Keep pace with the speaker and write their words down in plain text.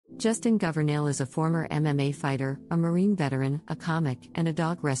Justin Governale is a former MMA fighter, a Marine veteran, a comic, and a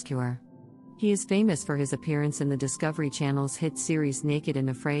dog rescuer. He is famous for his appearance in the Discovery Channel's hit series Naked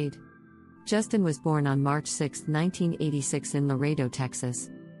and Afraid. Justin was born on March 6, 1986 in Laredo, Texas.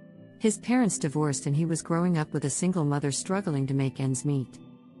 His parents divorced and he was growing up with a single mother struggling to make ends meet.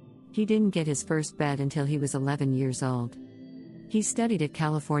 He didn't get his first bed until he was 11 years old. He studied at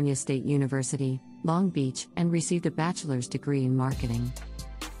California State University, Long Beach, and received a bachelor's degree in marketing.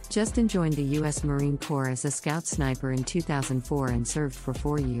 Justin joined the U.S. Marine Corps as a scout sniper in 2004 and served for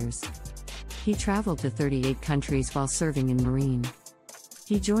 4 years. He traveled to 38 countries while serving in Marine.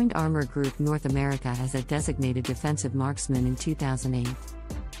 He joined Armor Group North America as a designated defensive marksman in 2008.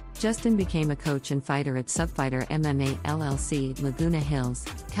 Justin became a coach and fighter at Subfighter MMA LLC, Laguna Hills,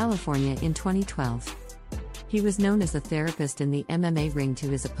 California in 2012. He was known as a therapist in the MMA ring to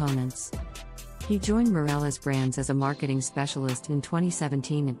his opponents. He joined Morales Brands as a marketing specialist in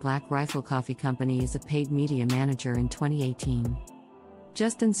 2017 at Black Rifle Coffee Company as a paid media manager in 2018.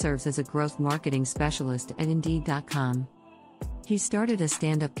 Justin serves as a growth marketing specialist at Indeed.com. He started a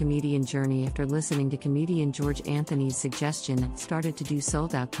stand-up comedian journey after listening to comedian George Anthony's suggestion and started to do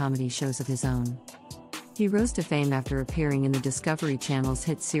sold-out comedy shows of his own. He rose to fame after appearing in the Discovery Channel's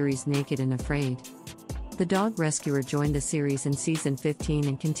hit series Naked and Afraid. The dog rescuer joined the series in season 15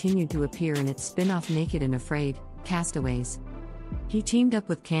 and continued to appear in its spin-off Naked and Afraid, Castaways. He teamed up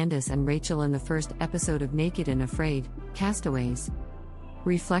with Candace and Rachel in the first episode of Naked and Afraid, Castaways.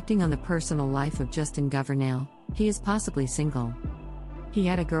 Reflecting on the personal life of Justin Governale, he is possibly single. He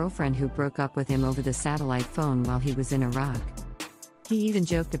had a girlfriend who broke up with him over the satellite phone while he was in Iraq. He even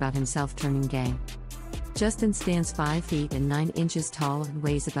joked about himself turning gay. Justin stands 5 feet and 9 inches tall and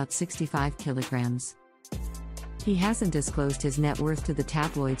weighs about 65 kilograms. He hasn't disclosed his net worth to the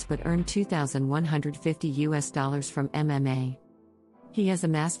tabloids but earned $2,150 from MMA. He has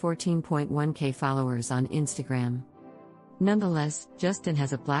amassed 14.1k followers on Instagram. Nonetheless, Justin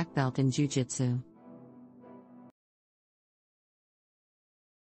has a black belt in jiu-jitsu.